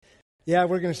Yeah,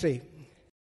 we're going to see.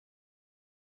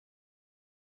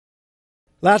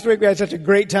 Last week we had such a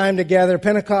great time together.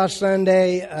 Pentecost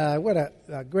Sunday, what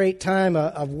a great time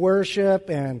of worship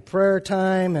and prayer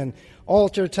time and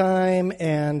altar time.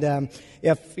 And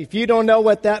if you don't know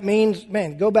what that means,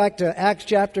 man, go back to Acts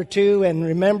chapter 2 and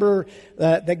remember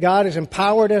that God has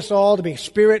empowered us all to be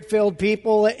Spirit-filled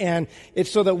people. And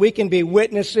it's so that we can be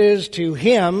witnesses to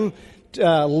Him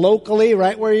locally,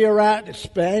 right where you're at,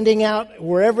 expanding out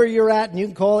wherever you're at, and you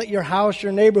can call it your house,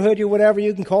 your neighborhood, your whatever.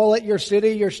 You can call it your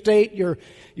city, your state, your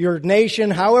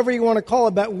nation, however you want to call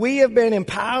it. But we have been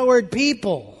empowered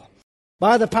people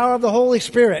by the power of the Holy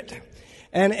Spirit.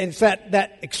 And it's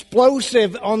that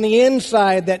explosive on the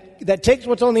inside that takes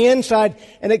what's on the inside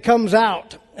and it comes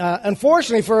out.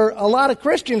 Unfortunately, for a lot of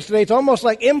Christians today, it's almost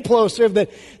like implosive, that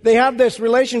they have this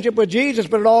relationship with Jesus,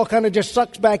 but it all kind of just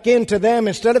sucks back into them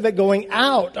instead of it going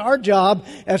out. Our job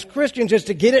as Christians is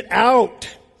to get it out,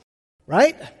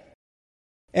 right?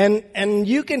 And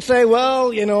you can say,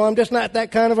 well, I'm just not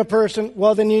that kind of a person.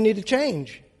 Well, then you need to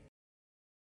change.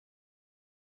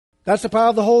 That's the power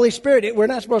of the Holy Spirit. We're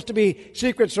not supposed to be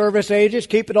Secret Service agents,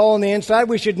 keep it all on the inside.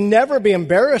 We should never be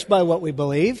embarrassed by what we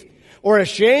believe or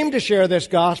ashamed to share this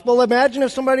gospel. Imagine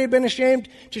if somebody had been ashamed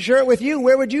to share it with you.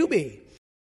 Where would you be?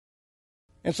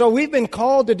 And so we've been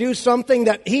called to do something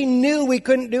that He knew we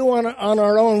couldn't do on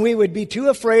our own. We would be too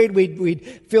afraid.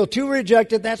 We'd feel too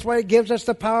rejected. That's why He gives us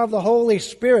the power of the Holy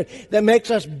Spirit that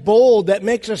makes us bold, that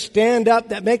makes us stand up,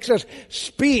 that makes us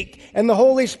speak. And the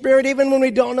Holy Spirit, even when we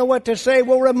don't know what to say,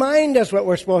 will remind us what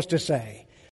we're supposed to say.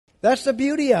 That's the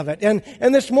beauty of it.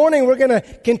 And this morning we're going to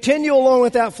continue along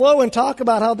with that flow and talk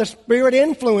about how the Spirit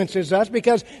influences us,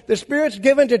 because the Spirit's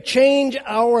given to change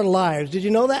our lives. Did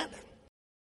you know that?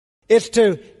 It's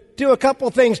to do a couple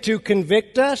things: to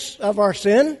convict us of our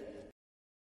sin,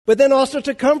 but then also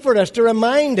to comfort us, to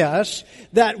remind us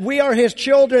that we are His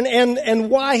children, and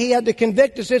why He had to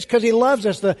convict us is because He loves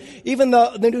us. Even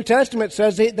the New Testament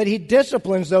says that He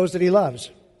disciplines those that He loves,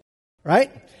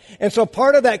 right? And so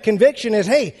part of that conviction is,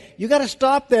 hey, you got to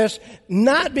stop this,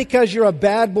 not because you're a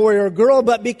bad boy or a girl,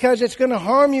 but because it's going to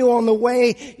harm you on the way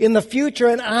in the future.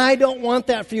 And I don't want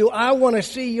that for you. I want to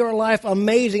see your life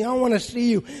amazing. I want to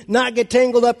see you not get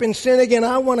tangled up in sin again.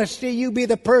 I want to see you be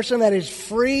the person that is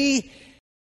free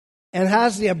and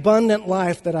has the abundant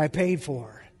life that I paid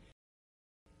for.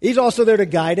 He's also there to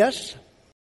guide us.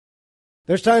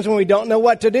 There's times when we don't know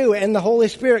what to do, and the Holy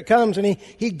Spirit comes and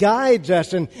He guides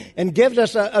us and gives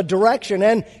us a direction.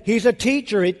 And He's a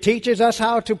teacher. He teaches us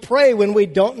how to pray when we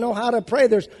don't know how to pray.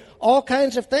 There's all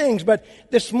kinds of things. But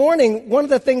this morning, one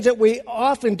of the things that we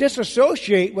often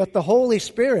disassociate with the Holy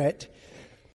Spirit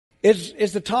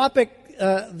is the topic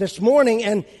this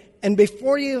morning. And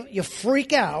before you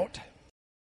freak out,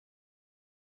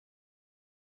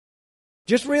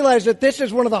 just realize that this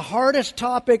is one of the hardest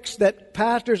topics that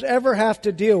pastors ever have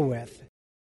to deal with.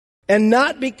 And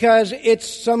not because it's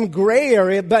some gray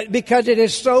area, but because it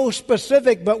is so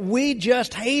specific, but we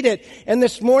just hate it. And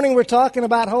this morning we're talking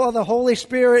about how the Holy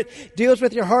Spirit deals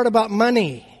with your heart about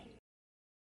money.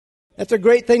 That's a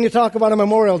great thing to talk about on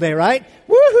Memorial Day, right?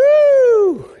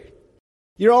 Woohoo!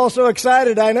 You're all so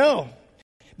excited, I know.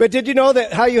 But did you know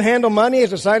that how you handle money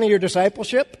is a sign of your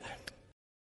discipleship?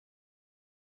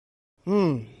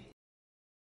 And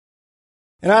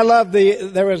I love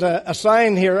there was a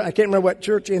sign here, I can't remember what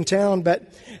church in town,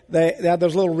 but they have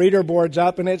those little reader boards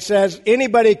up, and it says,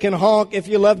 anybody can honk if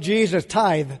you love Jesus,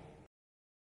 tithe.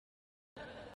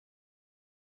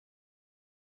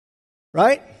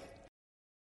 Right?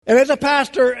 And as a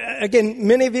pastor, again,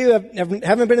 many of you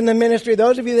haven't been in the ministry.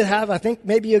 Those of you that have, I think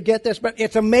maybe you get this, but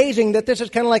it's amazing that this is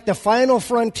kind of like the final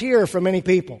frontier for many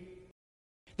people.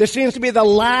 This seems to be the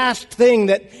last thing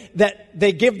that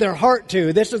they give their heart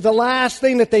to. This is the last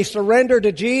thing that they surrender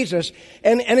to Jesus.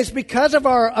 And it's because of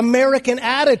our American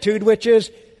attitude, which is,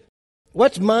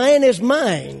 what's mine is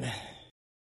mine.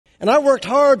 And I worked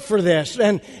hard for this,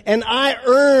 and I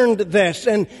earned this.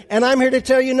 And I'm here to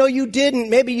tell you, no, you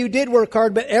didn't. Maybe you did work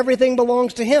hard, but everything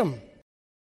belongs to Him.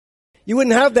 You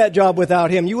wouldn't have that job without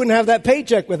Him. You wouldn't have that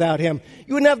paycheck without Him.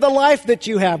 You wouldn't have the life that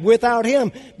you have without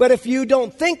Him. But if you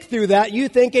don't think through that, you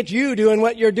think it's you doing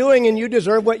what you're doing and you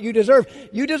deserve what you deserve.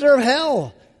 You deserve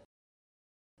hell.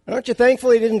 Aren't you thankful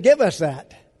He didn't give us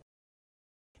that?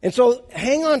 And so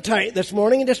hang on tight this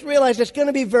morning and just realize it's going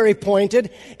to be very pointed.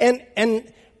 And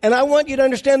I want you to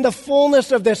understand the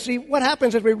fullness of this. See, what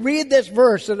happens is we read this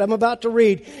verse that I'm about to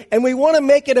read, and we want to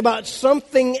make it about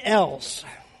something else.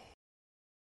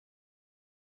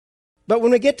 But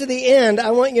when we get to the end,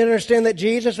 I want you to understand that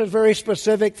Jesus was very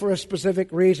specific for a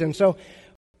specific reason. So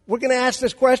we're going to ask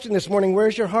this question this morning: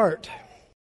 where's your heart?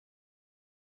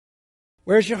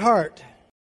 Where's your heart?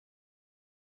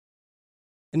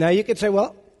 And now you could say,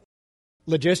 well,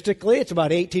 logistically, it's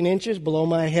about 18 inches below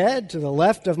my head, to the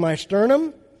left of my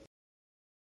sternum,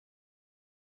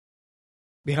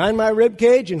 behind my rib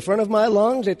cage, in front of my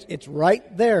lungs. It's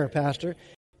right there, Pastor.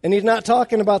 And he's not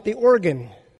talking about the organ.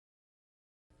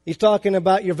 He's talking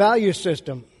about your value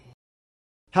system,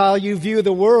 how you view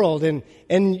the world, and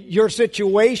your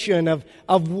situation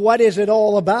of what is it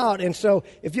all about. And so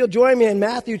if you'll join me in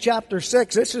Matthew chapter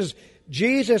 6, this is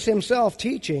Jesus himself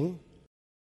teaching.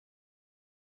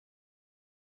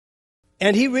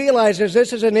 And he realizes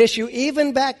this is an issue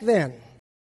even back then.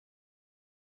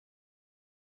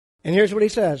 And here's what he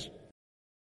says.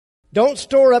 Don't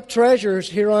store up treasures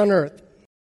here on earth,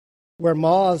 where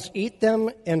moths eat them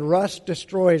and rust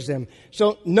destroys them.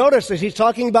 So notice this, he's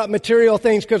talking about material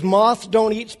things because moths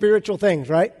don't eat spiritual things,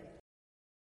 right?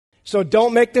 So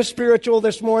don't make this spiritual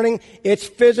this morning. It's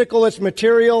physical, it's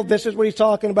material. This is what he's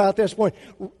talking about at this point.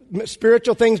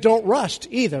 Spiritual things don't rust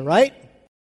either, right?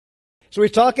 So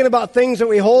he's talking about things that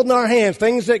we hold in our hands,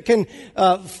 things that can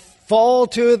fall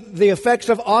to the effects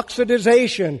of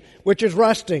oxidization, which is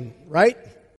rusting, right?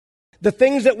 The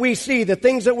things that we see, the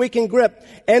things that we can grip,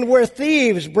 and where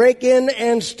thieves break in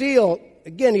and steal.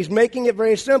 Again, he's making it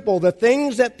very simple. The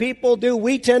things that people do,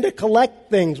 we tend to collect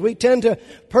things. We tend to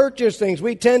purchase things.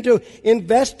 We tend to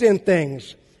invest in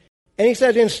things. And he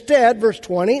says instead, verse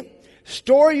 20,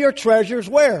 store your treasures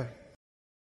where?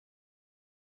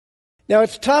 Now,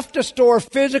 it's tough to store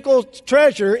physical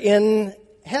treasure in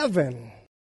heaven,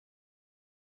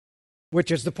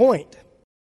 which is the point.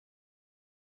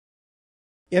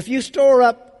 If you store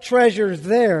up treasures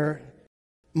there,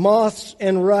 moths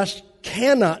and rust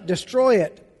cannot destroy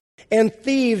it, and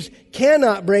thieves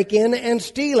cannot break in and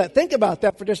steal it. Think about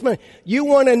that for just a minute. You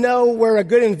want to know where a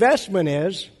good investment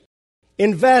is?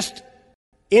 Invest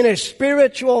in a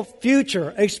spiritual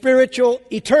future, a spiritual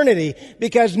eternity,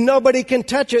 because nobody can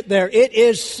touch it there. It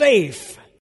is safe.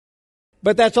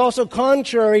 But that's also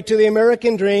contrary to the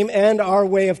American dream and our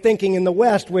way of thinking in the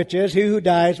West, which is he who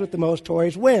dies with the most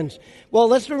toys wins. Well,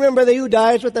 let's remember that who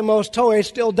dies with the most toys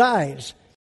still dies.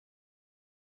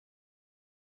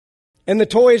 And the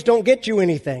toys don't get you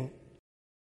anything.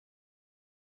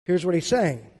 Here's what he's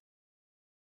saying.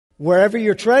 Wherever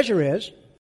your treasure is,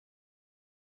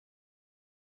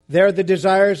 there the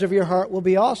desires of your heart will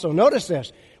be also. Notice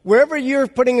this. Wherever you're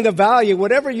putting the value,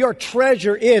 whatever your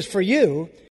treasure is for you,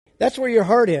 that's where your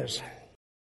heart is.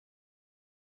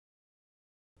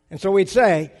 And so we'd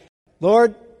say,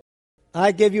 Lord,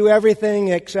 I give you everything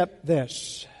except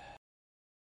this.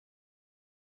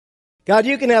 God,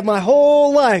 you can have my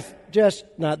whole life, just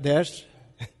not this.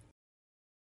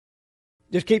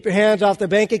 Just keep your hands off the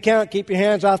bank account, keep your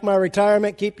hands off my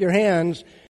retirement, keep your hands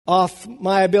off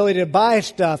my ability to buy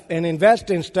stuff and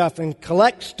invest in stuff and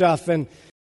collect stuff, and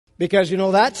because,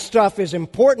 that stuff is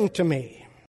important to me.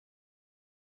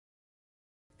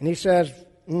 And he says,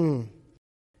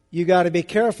 you got to be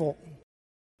careful,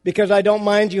 because I don't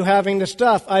mind you having the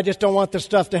stuff. I just don't want the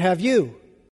stuff to have you.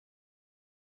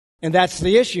 And that's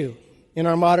the issue in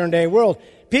our modern day world.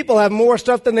 People have more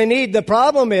stuff than they need. The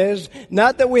problem is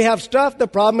not that we have stuff. The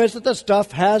problem is that the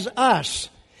stuff has us.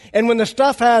 And when the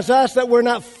stuff has us, that we're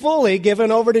not fully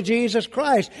given over to Jesus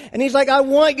Christ. And he's like, I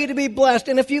want you to be blessed.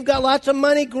 And if you've got lots of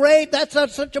money, great. That's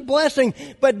not such a blessing.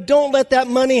 But don't let that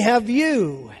money have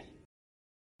you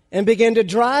and begin to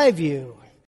drive you.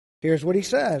 Here's what he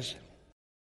says.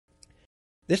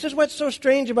 This is what's so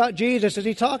strange about Jesus, is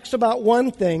he talks about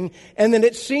one thing, and then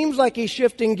it seems like he's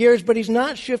shifting gears, but he's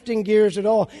not shifting gears at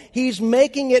all. He's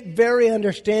making it very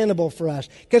understandable for us.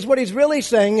 Because what he's really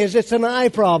saying is it's an eye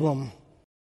problem.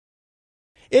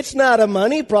 It's not a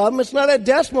money problem. It's not a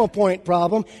decimal point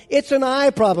problem. It's an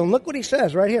eye problem. Look what he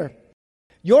says right here.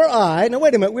 Your eye, now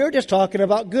wait a minute, we were just talking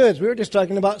about goods. We were just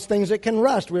talking about things that can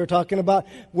rust. We were talking about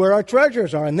where our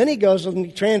treasures are. And then he goes and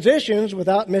he transitions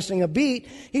without missing a beat.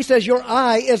 He says your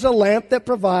eye is a lamp that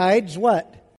provides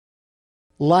what?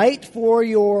 Light for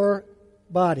your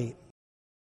body.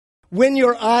 When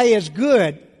your eye is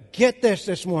good, get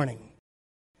this morning.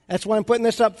 That's why I'm putting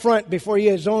this up front before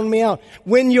you zone me out.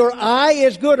 When your eye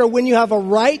is good, or when you have a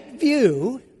right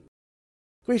view,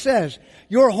 what he says,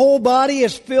 your whole body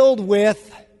is filled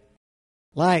with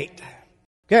light.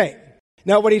 Okay.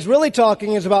 Now what he's really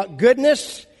talking is about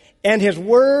goodness and his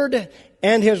word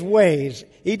and his ways.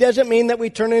 He doesn't mean that we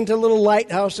turn into little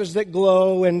lighthouses that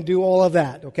glow and do all of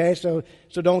that. Okay. So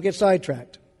don't get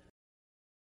sidetracked.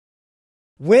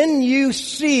 When you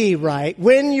see right,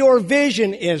 when your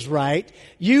vision is right,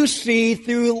 you see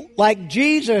through, like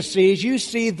Jesus sees, you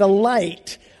see the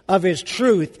light of his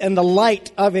truth and the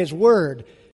light of his word.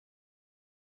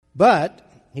 But,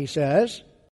 he says,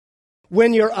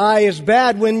 when your eye is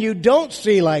bad, when you don't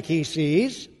see like he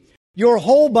sees, your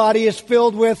whole body is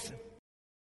filled with...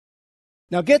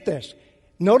 Now get this.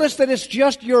 Notice that it's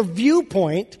just your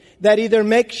viewpoint that either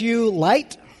makes you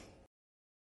light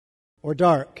or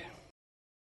dark.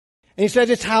 And he says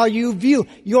it's how you view.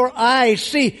 Your eyes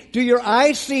see. Do your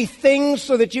eyes see things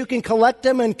so that you can collect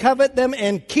them and covet them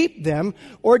and keep them?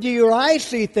 Or do your eyes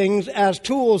see things as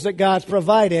tools that God's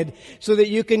provided so that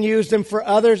you can use them for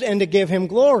others and to give Him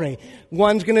glory?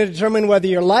 One's going to determine whether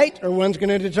you're light or one's going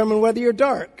to determine whether you're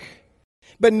dark.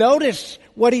 But notice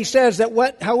what he says,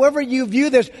 that however you view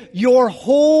this, your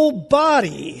whole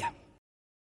body,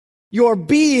 your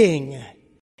being,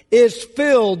 is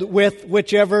filled with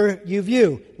whichever you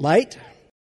view, light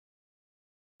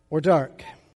or dark.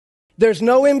 There's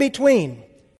no in between,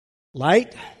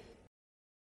 light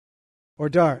or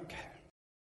dark.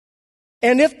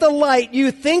 And if the light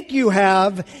you think you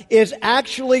have is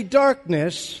actually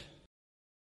darkness,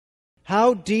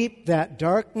 how deep that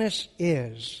darkness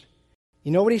is.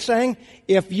 You know what he's saying?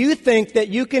 If you think that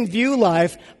you can view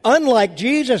life unlike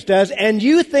Jesus does, and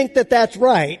you think that that's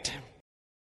right,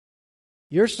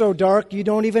 you're so dark you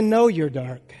don't even know you're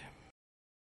dark.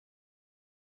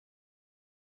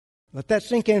 Let that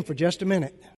sink in for just a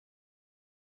minute.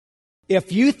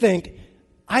 If you think,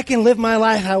 I can live my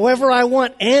life however I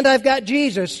want and I've got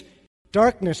Jesus,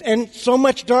 darkness, and so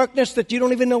much darkness that you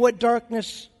don't even know what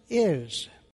darkness is.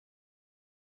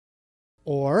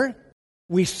 Or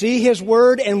we see His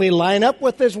Word and we line up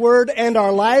with His Word and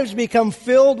our lives become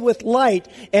filled with light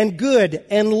and good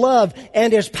and love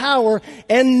and His power,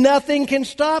 and nothing can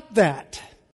stop that.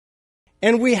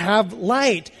 And we have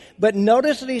light. But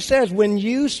notice that he says, when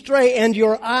you stray and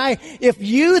your eye, if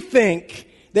you think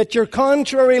that your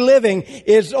contrary living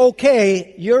is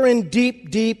okay, you're in deep,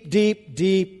 deep, deep,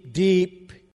 deep,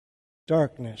 deep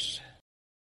darkness.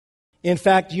 In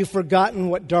fact, you've forgotten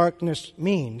what darkness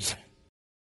means.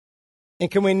 And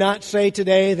can we not say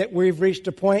today that we've reached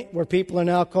a point where people are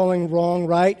now calling wrong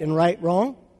right and right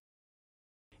wrong?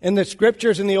 And the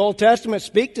scriptures in the Old Testament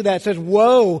speak to that. It says,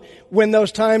 woe when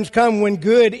those times come when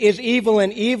good is evil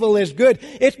and evil is good.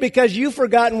 It's because you've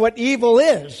forgotten what evil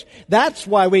is. That's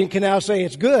why we can now say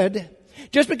it's good.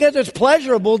 Just because it's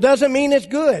pleasurable doesn't mean it's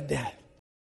good.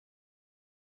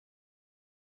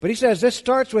 But he says this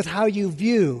starts with how you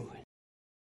view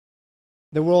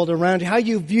the world around you, how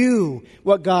you view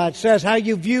what God says, how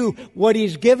you view what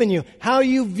He's given you, how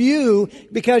you view,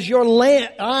 because your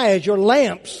eyes, your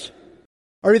lamps,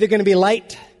 are either going to be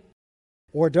light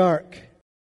or dark.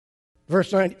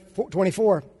 Verse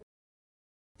 24.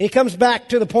 He comes back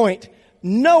to the point.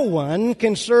 No one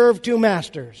can serve two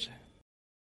masters.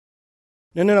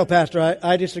 No, Pastor,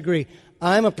 I disagree.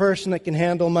 I'm a person that can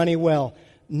handle money well.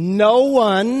 No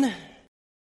one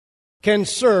can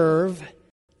serve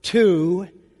two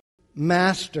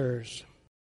masters.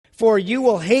 For you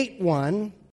will hate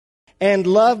one and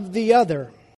love the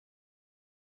other.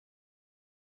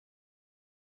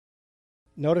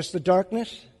 Notice the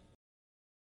darkness?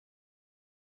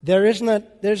 There isn't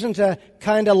a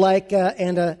kind of like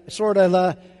and a sort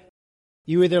of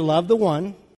you either love the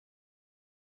one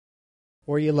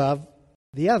or you love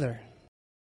the other.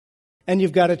 And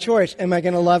you've got a choice. Am I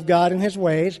going to love God and His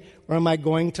ways, or am I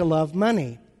going to love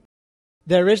money?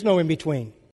 There is no in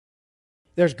between.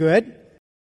 There's good,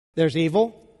 there's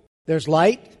evil, there's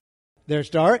light, there's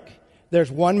dark,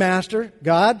 there's one master,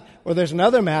 God, or there's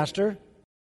another master,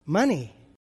 money.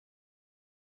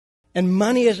 And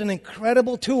money is an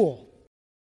incredible tool.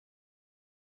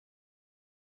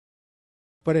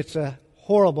 But it's a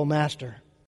horrible master.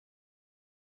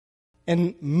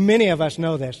 And many of us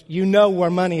know this. You know where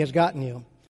money has gotten you.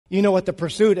 You know what the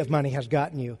pursuit of money has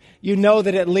gotten you. You know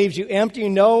that it leaves you empty. You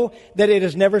know that it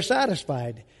is never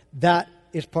satisfied. That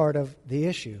is part of the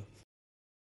issue.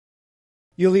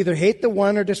 You'll either hate the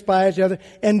one or despise the other.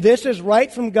 And this is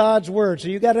right from God's Word. So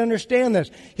you've got to understand this.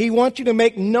 He wants you to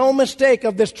make no mistake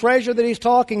of this treasure that He's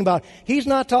talking about. He's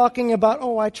not talking about,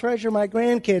 oh, I treasure my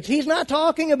grandkids. He's not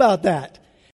talking about that.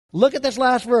 Look at this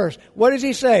last verse. What does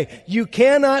He say? You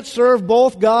cannot serve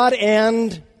both God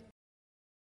and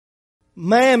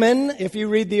mammon, if you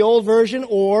read the old version,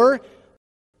 or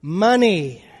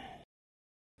money.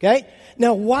 Okay?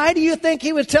 Now, why do you think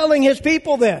He was telling His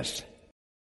people this?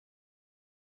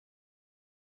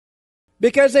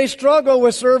 Because they struggle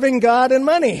with serving God and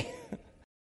money.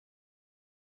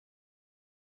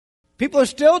 People are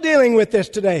still dealing with this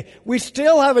today. We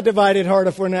still have a divided heart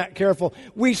if we're not careful.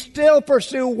 We still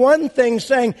pursue one thing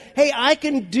saying, hey, I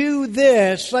can do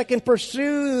this, I can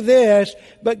pursue this,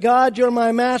 but God, you're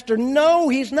my master. No,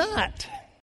 He's not.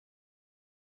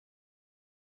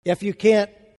 If you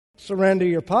can't surrender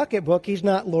your pocketbook, He's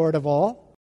not Lord of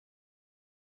all.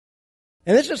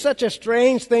 And this is such a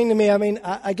strange thing to me. I mean,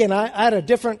 I had a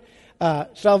different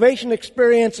salvation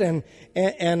experience and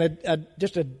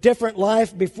just a different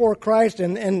life before Christ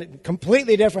and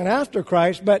completely different after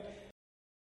Christ. But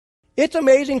it's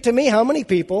amazing to me how many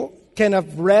people can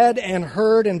have read and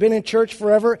heard and been in church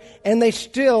forever and they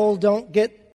still don't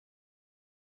get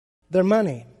their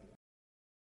money.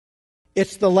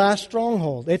 It's the last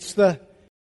stronghold. It's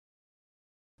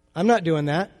I'm not doing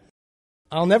that.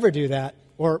 I'll never do that.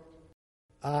 Or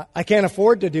I can't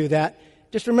afford to do that.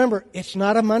 Just remember, it's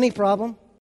not a money problem.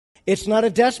 It's not a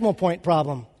decimal point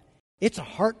problem. It's a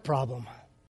heart problem.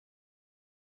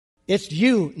 It's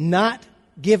you not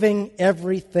giving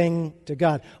everything to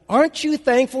God. Aren't you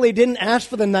thankful He didn't ask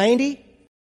for the 90?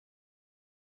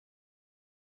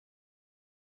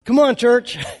 Come on,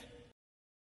 church.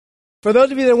 For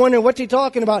those of you that are wondering, what's He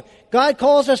talking about? God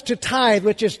calls us to tithe,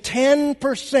 which is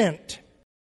 10%.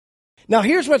 Now,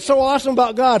 here's what's so awesome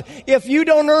about God. If you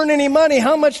don't earn any money,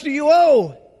 how much do you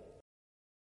owe?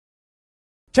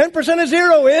 10% of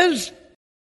zero is,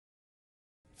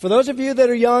 for those of you that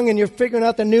are young and you're figuring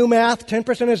out the new math,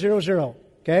 10% of zero is zero,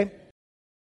 okay?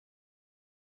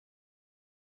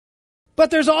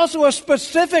 But there's also a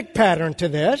specific pattern to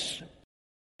this,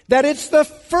 that it's the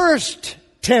first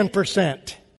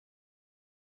 10%.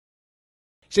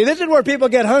 See, this is where people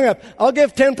get hung up. I'll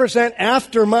give 10%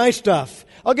 after my stuff.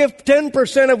 I'll give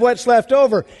 10% of what's left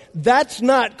over. That's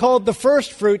not called the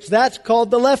first fruits. That's called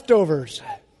the leftovers.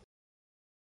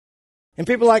 And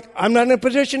people are like, I'm not in a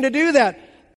position to do that.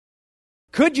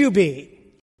 Could you be?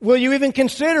 Will you even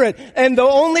consider it? And the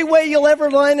only way you'll ever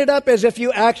line it up is if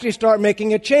you actually start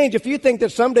making a change. If you think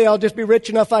that someday I'll just be rich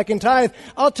enough I can tithe,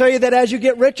 I'll tell you that as you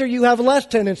get richer, you have less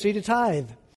tendency to tithe.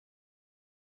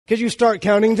 Because you start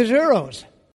counting the zeros.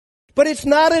 But it's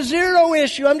not a zero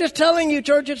issue. I'm just telling you,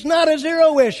 church, it's not a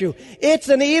zero issue. It's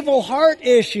an evil heart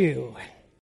issue.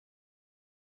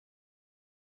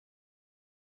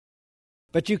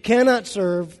 But you cannot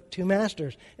serve two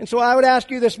masters. And so I would ask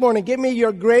you this morning, give me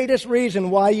your greatest reason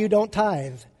why you don't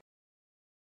tithe.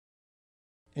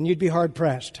 And you'd be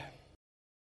hard-pressed.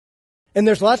 And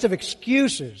there's lots of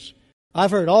excuses.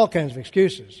 I've heard all kinds of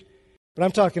excuses. But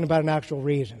I'm talking about an actual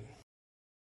reason.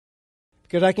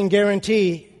 Because I can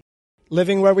guarantee,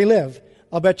 living where we live,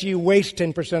 I'll bet you waste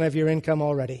 10% of your income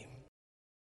already.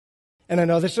 And I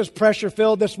know this is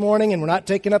pressure-filled this morning, and we're not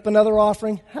taking up another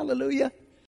offering. Hallelujah.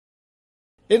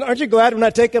 Aren't you glad we're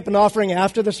not taking up an offering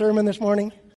after the sermon this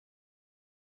morning?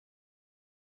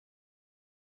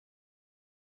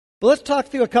 But let's talk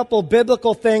through a couple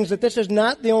biblical things that this is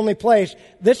not the only place.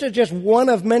 This is just one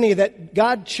of many that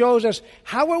God shows us.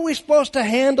 How are we supposed to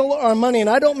handle our money? And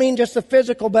I don't mean just the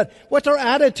physical, but what's our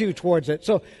attitude towards it?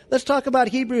 So let's talk about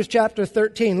Hebrews chapter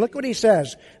 13. Look what he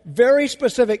says. Very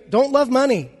specific. Don't love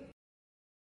money.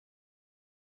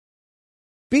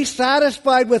 Be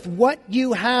satisfied with what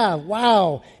you have.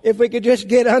 Wow. If we could just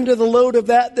get under the load of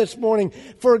that this morning.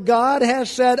 For God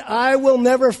has said, I will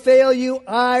never fail you.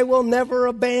 I will never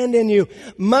abandon you.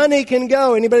 Money can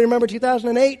go. Anybody remember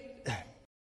 2008?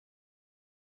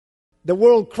 The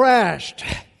world crashed.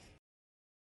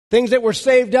 Things that were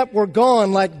saved up were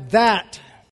gone like that.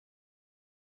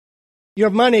 Your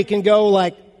money can go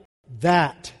like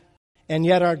that. And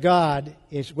yet our God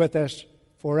is with us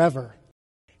forever.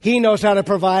 He knows how to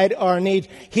provide our needs.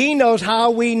 He knows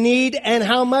how we need and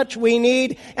how much we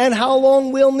need and how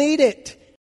long we'll need it.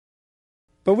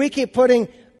 But we keep putting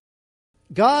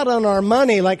God on our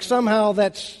money like somehow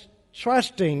that's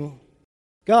trusting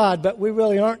God, but we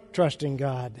really aren't trusting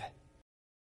God,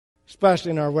 especially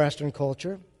in our Western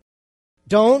culture.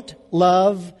 Don't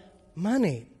love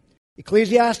money.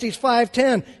 Ecclesiastes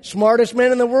 5:10, smartest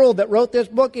man in the world that wrote this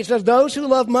book, he says, those who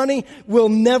love money will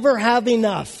never have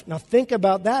enough. Now think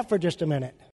about that for just a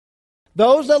minute.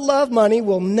 Those that love money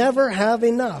will never have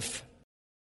enough.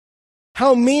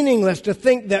 How meaningless to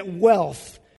think that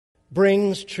wealth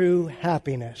brings true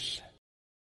happiness.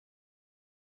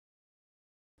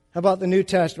 How about the New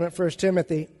Testament, 1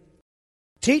 Timothy?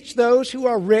 Teach those who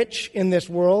are rich in this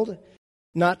world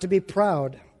not to be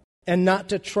proud and not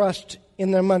to trust in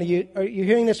their money. Are you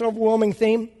hearing this overwhelming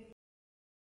theme?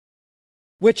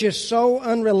 Which is so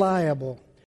unreliable.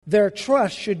 Their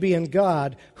trust should be in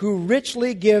God, who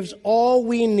richly gives all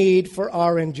we need for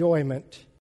our enjoyment.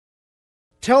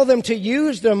 Tell them to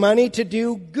use their money to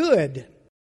do good.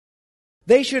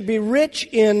 They should be rich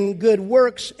in good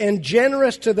works and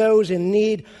generous to those in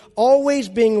need, always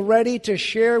being ready to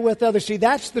share with others. See,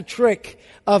 that's the trick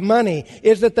of money,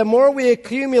 is that the more we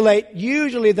accumulate,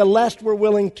 usually the less we're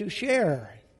willing to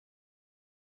share.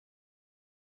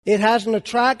 It has an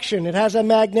attraction. It has a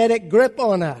magnetic grip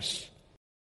on us.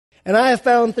 And I have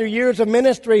found through years of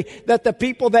ministry that the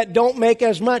people that don't make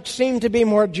as much seem to be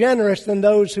more generous than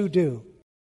those who do.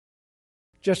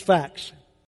 Just facts.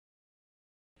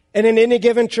 And in any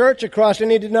given church, across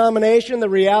any denomination, the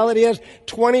reality is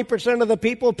 20% of the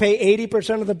people pay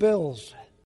 80% of the bills.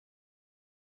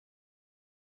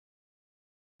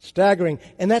 Staggering.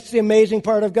 And that's the amazing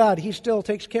part of God. He still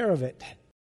takes care of it.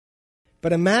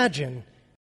 But imagine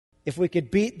if we could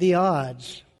beat the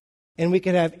odds and we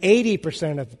could have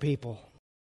 80% of the people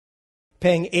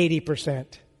paying 80%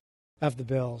 of the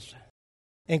bills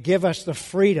and give us the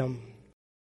freedom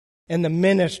and the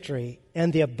ministry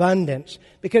and the abundance.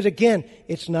 Because again,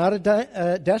 it's not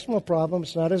a decimal problem.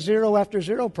 It's not a zero after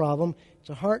zero problem. It's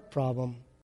a heart problem.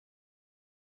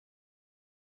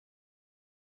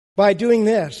 By doing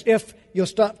this, if you'll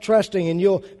stop trusting and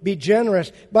you'll be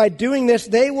generous, by doing this,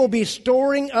 they will be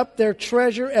storing up their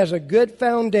treasure as a good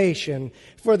foundation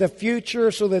for the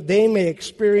future so that they may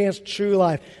experience true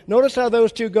life. Notice how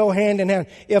those two go hand in hand.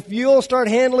 If you'll start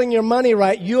handling your money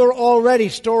right, you're already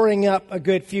storing up a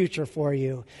good future for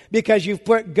you because you've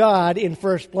put God in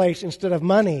first place instead of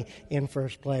money in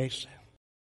first place.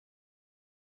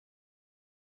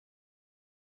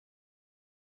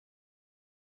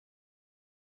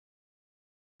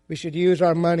 We should use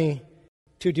our money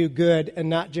to do good and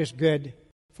not just good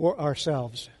for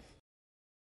ourselves.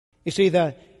 You see,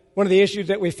 one of the issues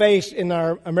that we face in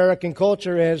our American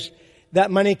culture is that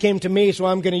money came to me, so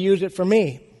I'm going to use it for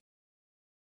me.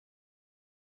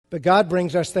 But God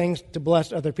brings us things to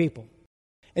bless other people.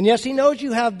 And yes, He knows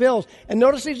you have bills. And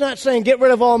notice He's not saying get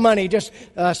rid of all money, just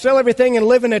sell everything and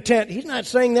live in a tent. He's not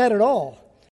saying that at all.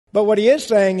 But what He is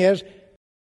saying is,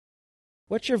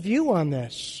 what's your view on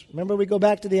this? Remember we go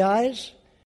back to the eyes?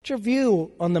 What's your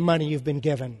view on the money you've been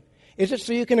given? Is it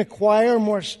so you can acquire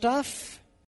more stuff?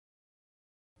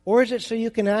 Or is it so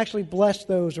you can actually bless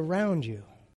those around you?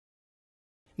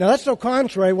 Now that's so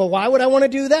contrary. Well, why would I want to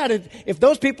do that? If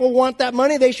those people want that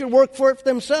money, they should work for it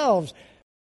themselves.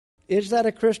 Is that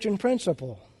a Christian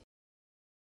principle?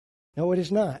 No, it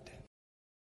is not.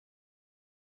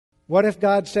 What if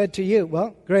God said to you,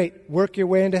 well, great, work your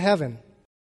way into heaven.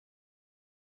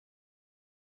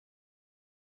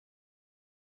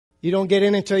 You don't get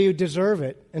in until you deserve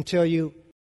it, until you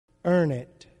earn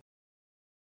it.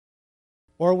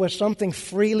 Or was something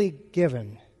freely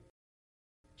given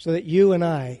so that you and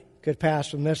I could pass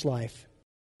from this life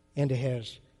into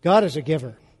His. God is a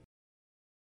giver.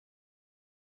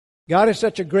 God is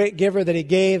such a great giver that He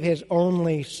gave His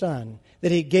only Son,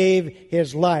 that He gave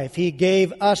His life. He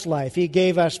gave us life. He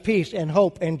gave us peace and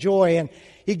hope and joy, and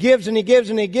He gives and He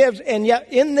gives and He gives. And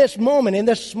yet in this moment, in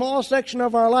this small section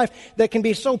of our life that can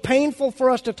be so painful for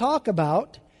us to talk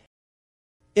about,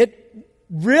 it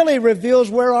really reveals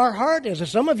where our heart is. And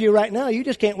some of you right now, you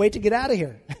just can't wait to get out of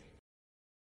here.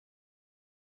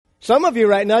 Some of you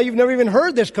right now, you've never even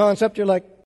heard this concept. You're like,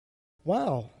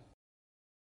 wow.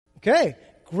 Okay,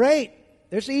 great.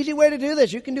 There's an easy way to do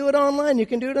this. You can do it online. You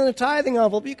can do it in a tithing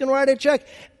envelope. You can write a check.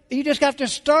 You just have to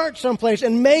start someplace.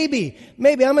 And maybe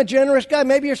I'm a generous guy.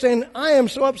 Maybe you're saying, I am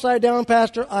so upside down,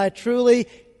 Pastor, I truly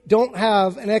don't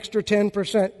have an extra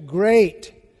 10%.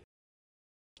 Great.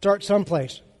 Start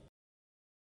someplace.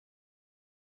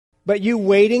 But you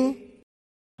waiting,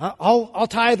 I'll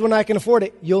tithe when I can afford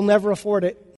it. You'll never afford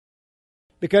it.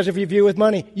 Because of your view with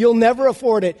money. You'll never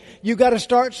afford it. You got to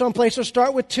start someplace. So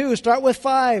start with 2. Start with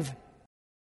 5.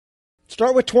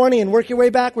 Start with 20 and work your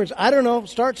way backwards. I don't know.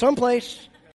 Start someplace.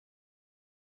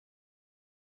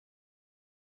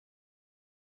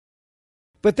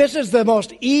 But this is the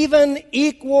most even,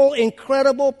 equal,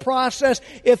 incredible process.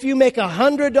 If you make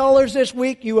 $100 this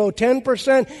week, you owe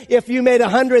 10%. If you made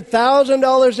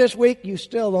 $100,000 this week, you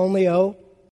still only owe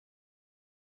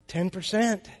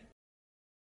 10%.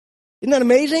 Isn't that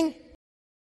amazing?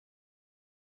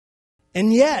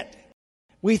 And yet,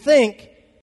 we think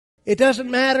it doesn't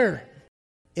matter.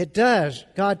 It does.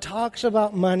 God talks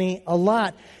about money a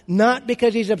lot. Not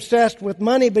because He's obsessed with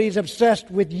money, but He's obsessed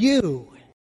with you.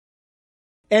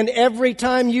 And every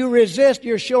time you resist,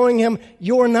 you're showing Him,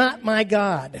 you're not my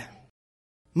God.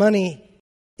 Money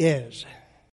is.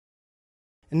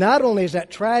 And not only is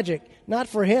that tragic, not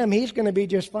for Him, He's going to be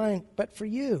just fine, but for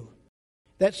you.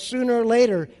 That sooner or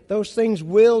later, those things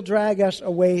will drag us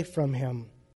away from Him.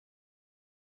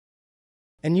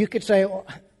 And you could say, well,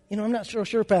 I'm not so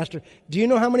sure, Pastor. Do you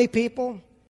know how many people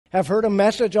have heard a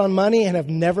message on money and have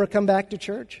never come back to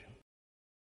church?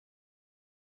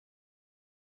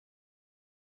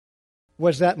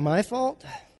 Was that my fault?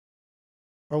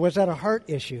 Or was that a heart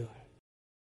issue?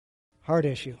 Heart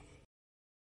issue.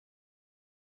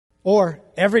 Or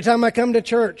every time I come to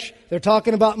church, they're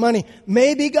talking about money.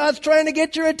 Maybe God's trying to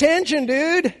get your attention,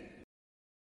 dude.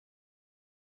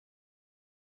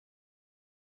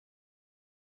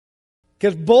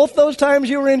 Because both those times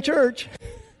you were in church,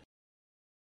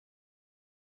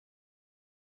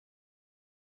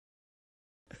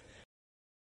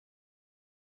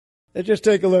 let's just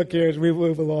take a look here as we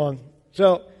move along.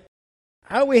 So,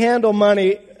 how we handle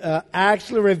money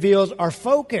actually reveals our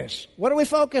focus. What are we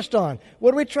focused on?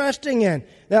 What are we trusting in?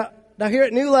 Now here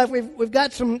at New Life, we've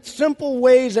got some simple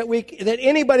ways that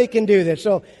anybody can do this.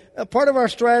 So, part of our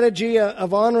strategy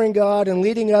of honoring God and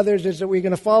leading others is that we're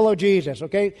going to follow Jesus.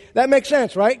 Okay, that makes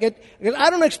sense, right? Because I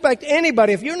don't expect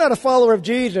anybody, if you're not a follower of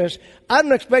Jesus, I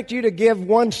don't expect you to give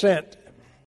 1 cent,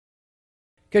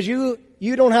 because you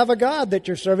don't have a God that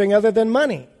you're serving other than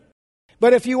money.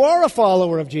 But if you are a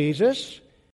follower of Jesus,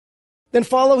 then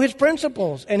follow His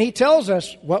principles, and He tells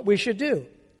us what we should do.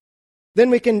 Then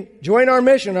we can join our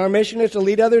mission. Our mission is to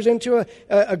lead others into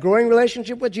a growing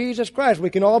relationship with Jesus Christ. We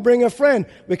can all bring a friend.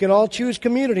 We can all choose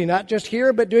community, not just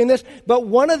here, but doing this. But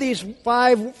one of these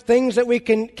 5 things that we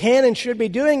can and should be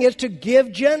doing is to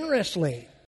give generously.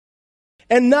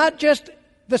 And not just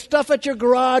the stuff at your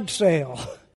garage sale.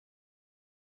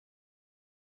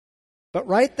 But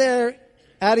right there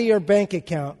out of your bank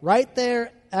account, right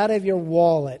there out of your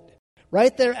wallet,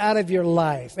 right there out of your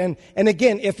life. And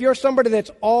again, if you're somebody that's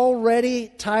already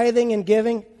tithing and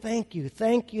giving, thank you,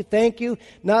 thank you, thank you,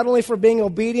 not only for being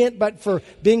obedient, but for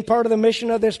being part of the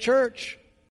mission of this church.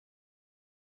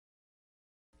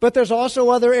 But there's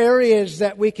also other areas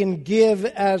that we can give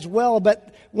as well.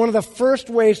 But one of the first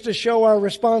ways to show our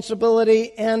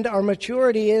responsibility and our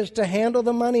maturity is to handle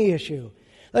the money issue.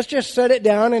 Let's just set it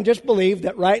down and just believe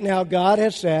that right now God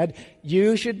has said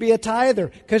you should be a tither,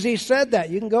 because He said that.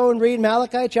 You can go and read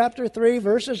Malachi chapter 3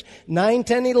 verses 9,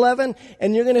 10, 11,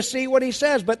 and you're going to see what He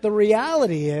says. But the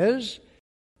reality is,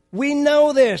 we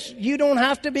know this. You don't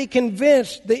have to be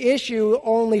convinced. The issue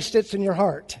only sits in your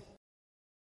heart,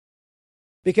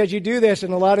 because you do this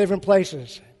in a lot of different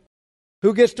places.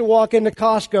 Who gets to walk into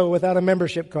Costco without a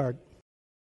membership card?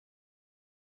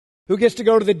 Who gets to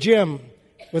go to the gym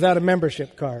without a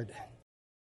membership card?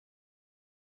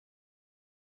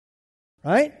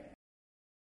 Right?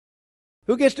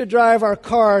 Who gets to drive our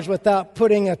cars without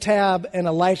putting a tab and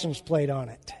a license plate on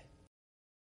it?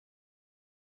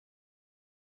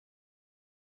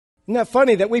 Isn't that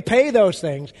funny that we pay those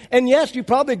things? And yes, you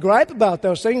probably gripe about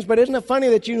those things, but isn't it funny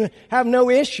that you have no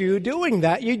issue doing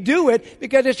that? You do it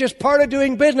because it's just part of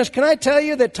doing business. Can I tell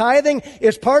you that tithing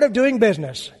is part of doing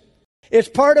business? It's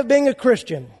part of being a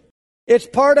Christian. It's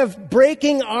part of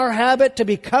breaking our habit to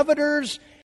be coveters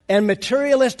and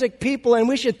materialistic people, and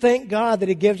we should thank God that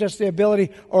He gives us the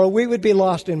ability, or we would be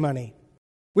lost in money.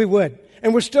 We would.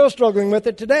 And we're still struggling with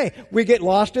it today. We get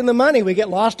lost in the money. We get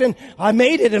lost in, I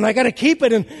made it and I got to keep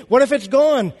it, and what if it's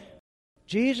gone?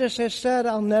 Jesus has said,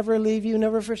 I'll never leave you,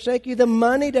 never forsake you. The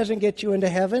money doesn't get you into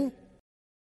heaven.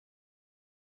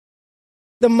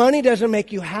 The money doesn't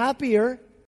make you happier.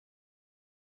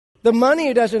 The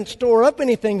money doesn't store up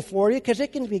anything for you, because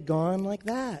it can be gone like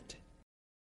that.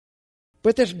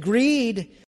 But this greed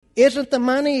isn't the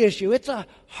money issue. It's a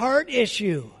heart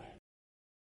issue.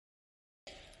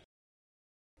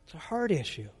 It's a heart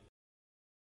issue.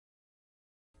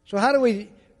 So how do we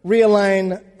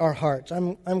realign our hearts?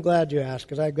 I'm glad you asked,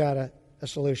 because I've got a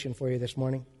solution for you this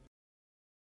morning.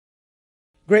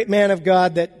 Great man of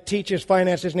God that teaches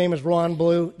finance. His name is Ron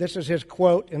Blue. This is his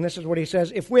quote, and this is what he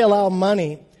says. If we allow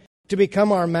money to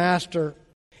become our master,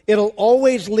 it'll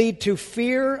always lead to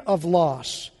fear of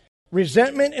loss,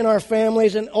 resentment in our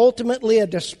families, and ultimately a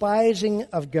despising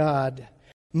of God.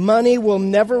 Money will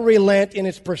never relent in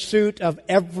its pursuit of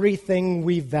everything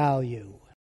we value.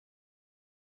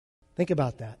 Think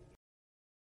about that.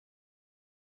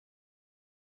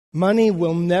 Money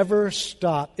will never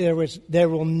stop. There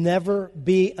will never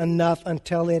be enough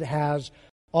until it has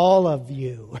all of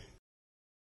you.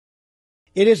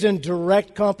 It is in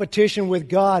direct competition with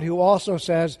God, who also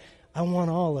says, I want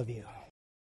all of you.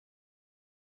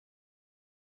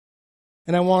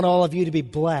 And I want all of you to be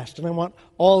blessed. And I want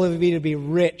all of you to be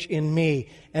rich in me.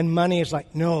 And money is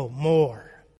like, no,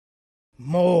 more.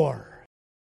 More.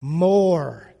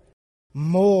 More.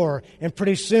 More. And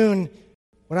pretty soon,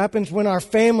 what happens when our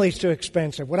family's too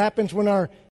expensive? What happens when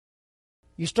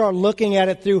you start looking at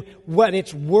it through what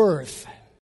it's worth?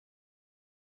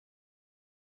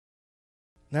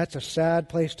 That's a sad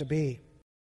place to be.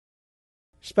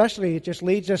 Especially, it just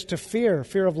leads us to fear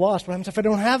of loss. What happens if I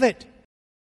don't have it?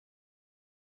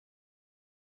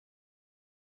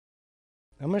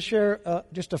 I'm going to share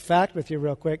just a fact with you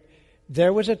real quick.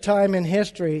 There was a time in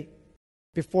history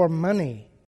before money.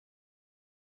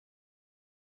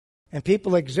 And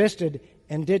people existed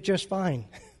and did just fine.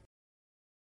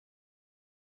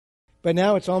 But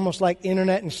now it's almost like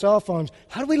internet and cell phones.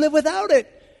 How do we live without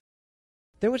it?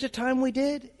 There was a time we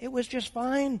did. It was just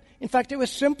fine. In fact, it was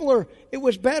simpler. It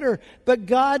was better. But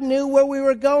God knew where we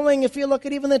were going. If you look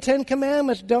at even the Ten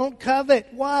Commandments, don't covet.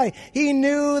 Why? He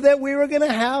knew that we were going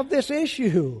to have this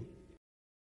issue.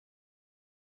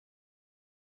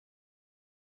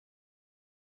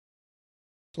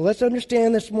 So let's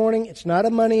understand this morning, it's not a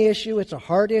money issue, it's a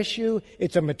heart issue,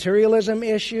 it's a materialism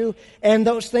issue, and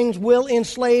those things will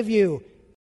enslave you.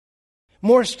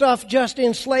 More stuff just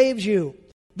enslaves you.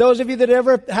 Those of you that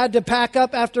ever had to pack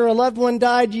up after a loved one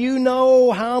died, you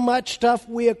know how much stuff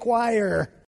we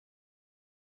acquire.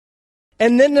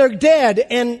 And then they're dead,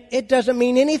 and it doesn't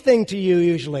mean anything to you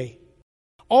usually.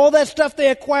 All that stuff they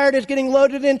acquired is getting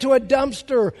loaded into a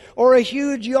dumpster or a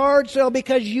huge yard sale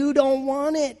because you don't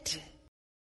want it.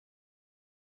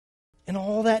 And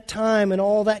all that time and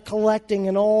all that collecting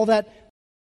and all that.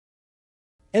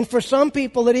 And for some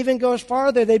people, it even goes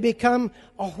farther. They become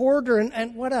a hoarder.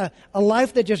 And what a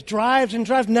life that just drives and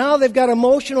drives. Now they've got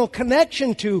emotional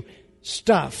connection to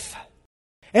stuff.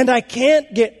 And I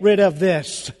can't get rid of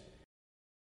this.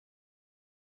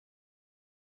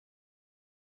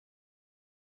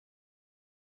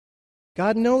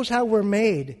 God knows how we're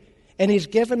made. And He's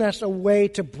given us a way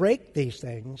to break these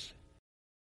things.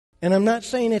 And I'm not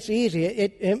saying it's easy.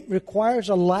 It requires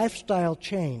a lifestyle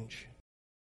change.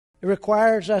 It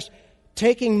requires us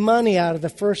taking money out of the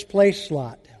first place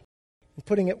slot and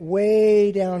putting it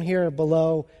way down here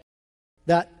below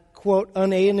that, quote,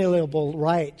 unalienable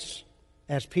rights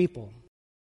as people.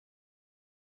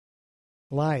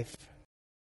 Life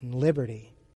and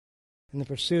liberty and the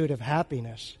pursuit of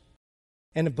happiness.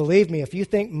 And believe me, if you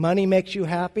think money makes you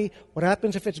happy, what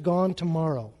happens if it's gone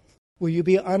tomorrow? Will you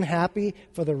be unhappy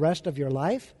for the rest of your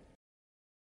life?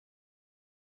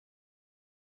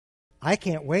 I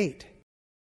can't wait.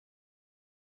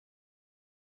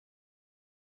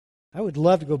 I would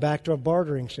love to go back to a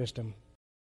bartering system.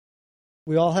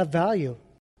 We all have value.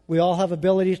 We all have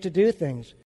abilities to do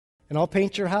things. And I'll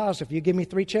paint your house if you give me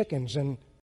 3 chickens. And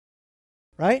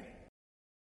right?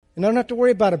 And I don't have to worry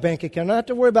about a bank account. I don't have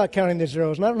to worry about counting the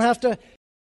zeros. And I don't have to...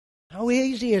 How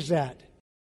easy is that?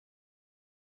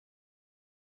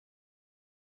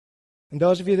 And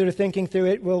those of you that are thinking through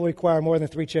it will require more than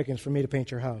 3 chickens for me to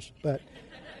paint your house. But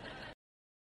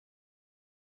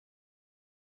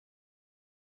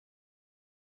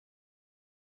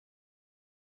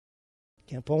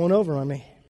can't pull one over on me.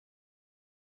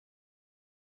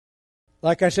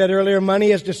 Like I said earlier,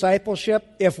 money is discipleship.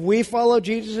 If we follow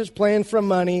Jesus' plan for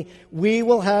money, we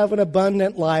will have an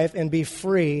abundant life and be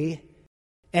free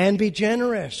and be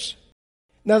generous.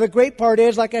 Now, the great part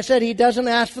is, like I said, He doesn't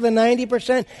ask for the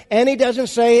 90%, and He doesn't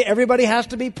say everybody has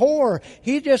to be poor.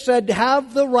 He just said,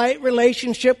 have the right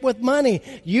relationship with money.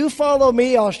 You follow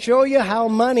me, I'll show you how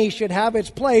money should have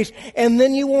its place, and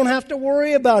then you won't have to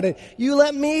worry about it. You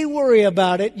let me worry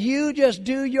about it. You just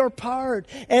do your part.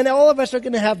 And all of us are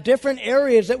going to have different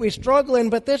areas that we struggle in,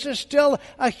 but this is still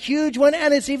a huge one,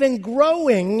 and it's even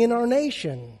growing in our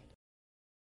nation.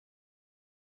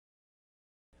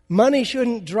 Money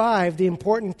shouldn't drive the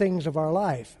important things of our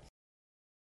life.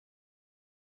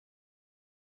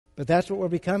 But that's what we're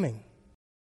becoming.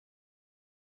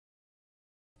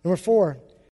 Number 4,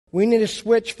 we need to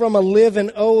switch from a live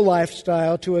and owe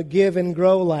lifestyle to a give and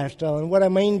grow lifestyle. And what I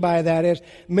mean by that is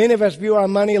many of us view our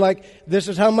money like this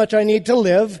is how much I need to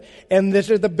live and this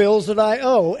are the bills that I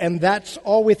owe. And that's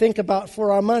all we think about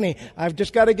for our money. I've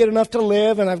just got to get enough to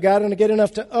live and I've got to get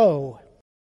enough to owe.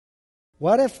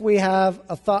 What if we have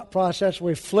a thought process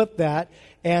where we flip that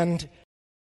and,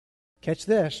 catch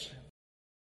this,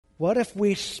 what if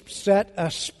we set a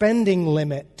spending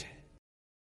limit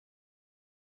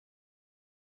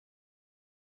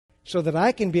so that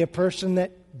I can be a person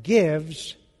that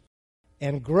gives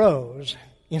and grows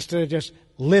instead of just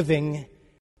living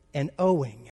and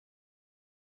owing?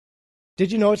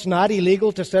 Did you know it's not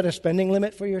illegal to set a spending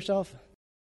limit for yourself?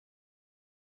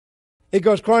 It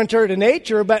goes contrary to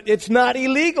nature, but it's not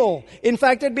illegal. In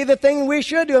fact, it'd be the thing we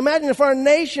should do. Imagine if our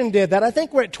nation did that. I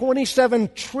think we're at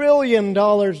 $27 trillion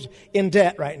in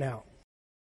debt right now.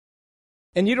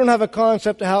 And you don't have a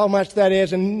concept of how much that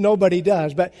is, and nobody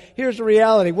does. But here's the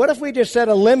reality. What if we just set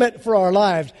a limit for our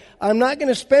lives? I'm not going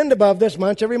to spend above this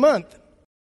much every month.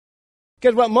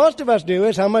 Because what most of us do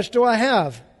is, how much do I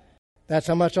have? That's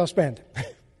how much I'll spend.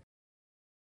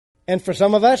 And for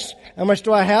some of us, how much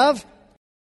do I have?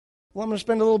 Well, I'm going to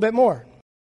spend a little bit more.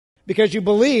 Because you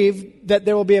believe that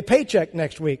there will be a paycheck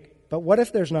next week. But what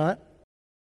if there's not?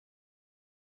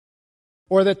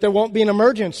 or that there won't be an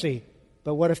emergency.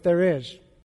 But what if there is? Do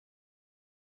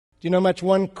you know how much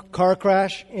one car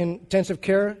crash in intensive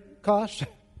care costs?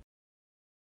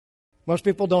 Most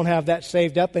people don't have that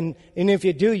saved up, and if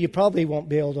you do, you probably won't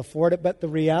be able to afford it. But the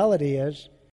reality is,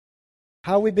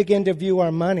 how we begin to view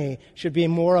our money should be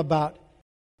more about,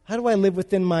 how do I live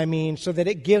within my means so that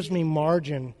it gives me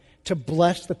margin to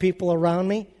bless the people around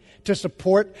me, to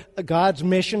support God's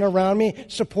mission around me,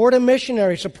 support a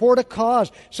missionary, support a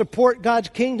cause, support God's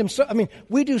kingdom.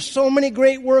 We do so many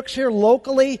great works here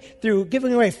locally through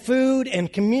giving away food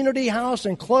and community house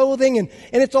and clothing, and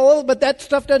it's all, but that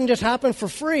stuff doesn't just happen for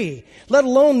free, let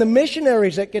alone the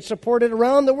missionaries that get supported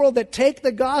around the world that take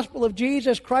the gospel of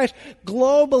Jesus Christ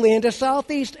globally into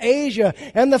Southeast Asia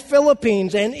and the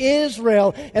Philippines and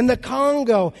Israel and the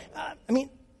Congo.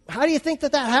 How do you think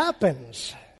that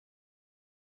happens?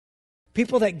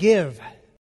 People that give,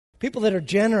 people that are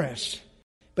generous.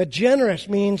 But generous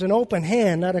means an open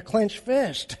hand, not a clenched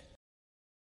fist.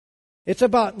 It's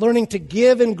about learning to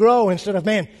give and grow instead of,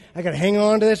 man, I got to hang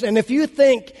on to this. And if you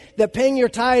think that paying your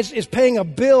tithes is paying a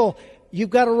bill, you've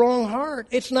got a wrong heart.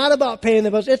 It's not about paying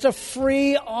the bills. It's a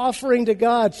free offering to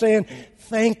God saying,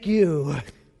 thank you.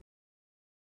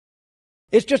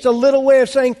 It's just a little way of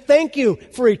saying thank you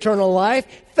for eternal life.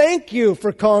 Thank you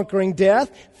for conquering death.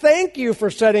 Thank you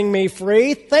for setting me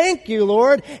free. Thank you,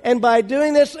 Lord. And by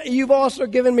doing this, you've also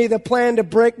given me the plan to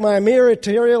break my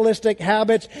materialistic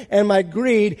habits and my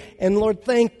greed. And Lord,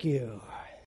 thank you.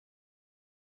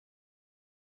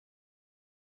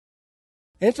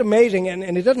 And it's amazing,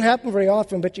 and it doesn't happen very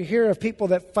often, but you hear of people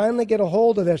that finally get a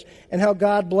hold of this and how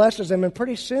God blesses them. And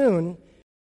pretty soon,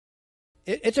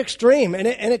 it's extreme, and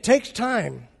it takes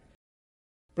time.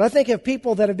 But I think of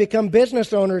people that have become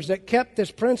business owners that kept this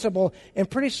principle, and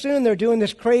pretty soon they're doing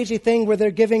this crazy thing where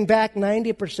they're giving back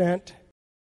 90%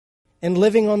 and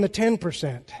living on the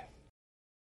 10%.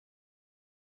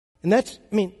 And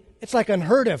it's like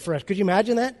unheard of for us. Could you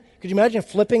imagine that? Could you imagine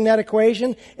flipping that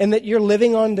equation and that you're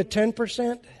living on the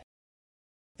 10%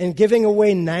 and giving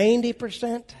away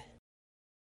 90%?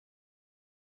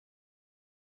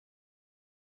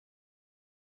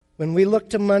 When we look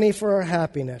to money for our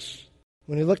happiness,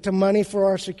 when we look to money for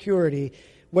our security,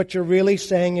 what you're really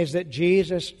saying is that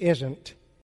Jesus isn't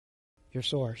your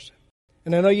source.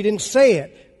 And I know you didn't say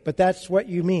it, but that's what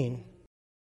you mean.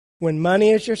 When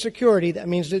money is your security, that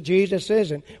means that Jesus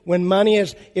isn't. When money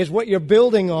is what you're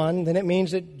building on, then it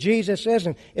means that Jesus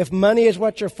isn't. If money is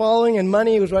what you're following and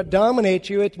money is what dominates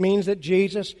you, it means that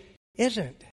Jesus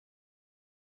isn't.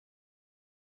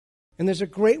 And there's a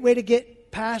great way to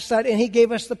get past that, and He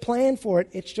gave us the plan for it.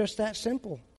 It's just that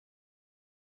simple.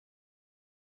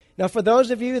 Now, for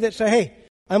those of you that say, hey,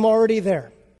 I'm already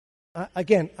there,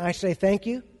 again, I say thank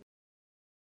you.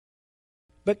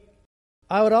 But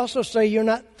I would also say you're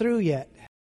not through yet.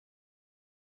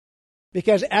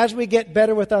 Because as we get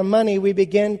better with our money, we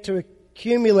begin to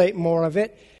accumulate more of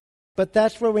it. But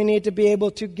that's where we need to be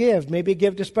able to give. Maybe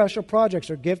give to special projects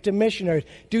or give to missionaries.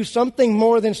 Do something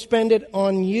more than spend it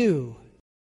on you,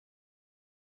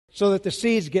 so that the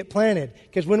seeds get planted.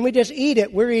 Because when we just eat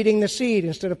it, we're eating the seed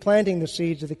instead of planting the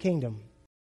seeds of the kingdom.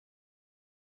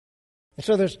 And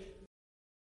so there's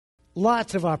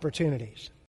lots of opportunities.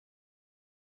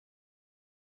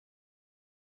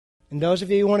 And those of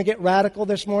you who want to get radical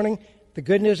this morning, the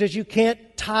good news is you can't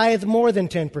tithe more than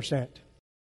 10%.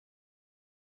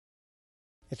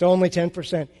 It's only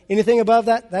 10%. Anything above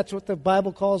that, that's what the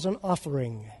Bible calls an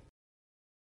offering.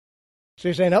 So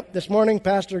you're saying, this morning,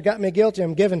 Pastor got me guilty,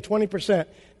 I'm giving 20%.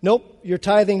 Nope, you're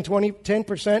tithing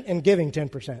 10% and giving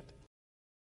 10%.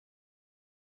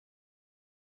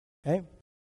 Okay?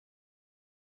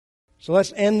 So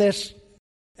let's end this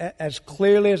as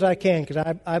clearly as I can, because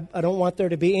I don't want there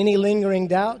to be any lingering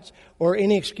doubts or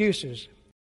any excuses.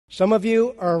 Some of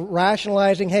you are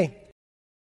rationalizing, hey,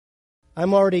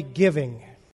 I'm already giving,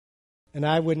 and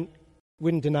I wouldn't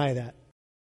deny that.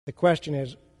 The question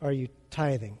is, are you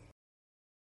tithing?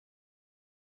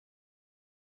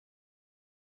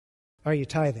 Are you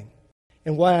tithing?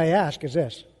 And why I ask is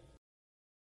this.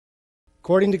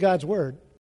 According to God's Word,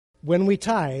 when we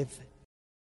tithe,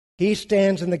 He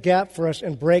stands in the gap for us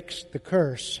and breaks the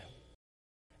curse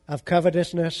of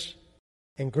covetousness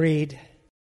and greed.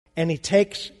 And He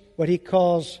takes what He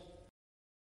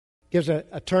gives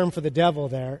a term for the devil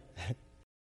there,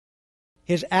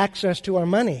 his access to our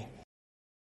money.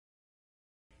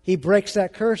 He breaks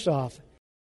that curse off.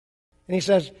 And He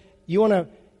says, you want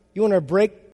to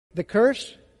break the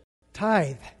curse?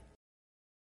 Tithe.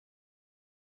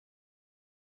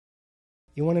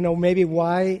 You want to know maybe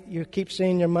why you keep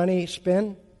seeing your money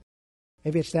spin?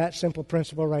 Maybe it's that simple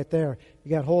principle right there.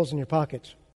 You got holes in your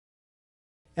pockets.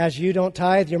 As you don't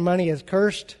tithe, your money is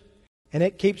cursed, and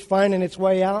it keeps finding its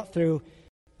way out through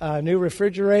a new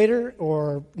refrigerator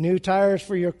or new tires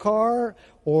for your car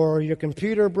or your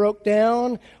computer broke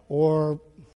down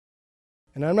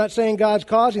and I'm not saying God's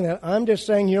causing that. I'm just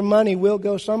saying your money will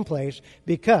go someplace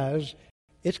because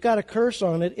it's got a curse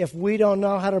on it if we don't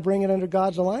know how to bring it under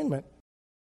God's alignment.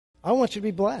 I want you to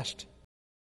be blessed.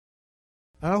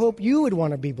 I hope you would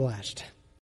want to be blessed.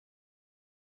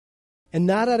 And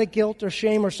not out of guilt or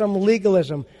shame or some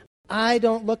legalism. I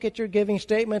don't look at your giving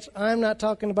statements. I'm not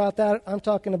talking about that. I'm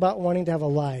talking about wanting to have a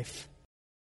life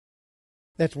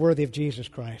that's worthy of Jesus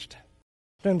Christ.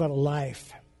 I'm talking about a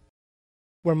life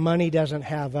where money doesn't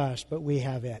have us, but we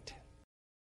have it.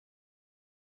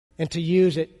 And to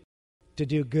use it to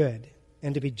do good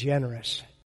and to be generous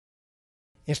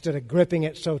instead of gripping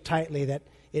it so tightly that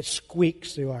it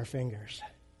squeaks through our fingers.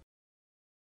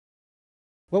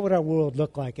 What would our world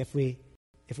look like if we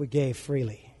gave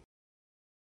freely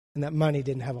and that money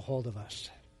didn't have a hold of us?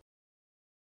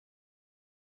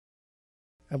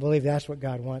 I believe that's what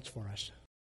God wants for us.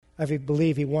 I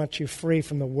believe He wants you free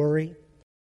from the worry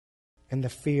and the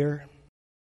fear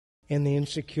and the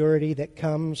insecurity that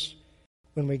comes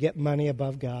when we get money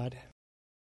above God.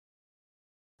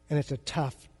 And it's a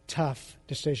tough, tough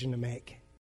decision to make.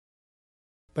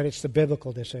 But it's the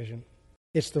biblical decision.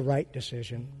 It's the right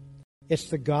decision. It's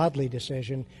the godly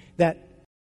decision that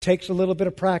takes a little bit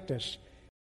of practice,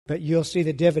 but you'll see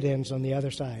the dividends on the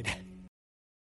other side.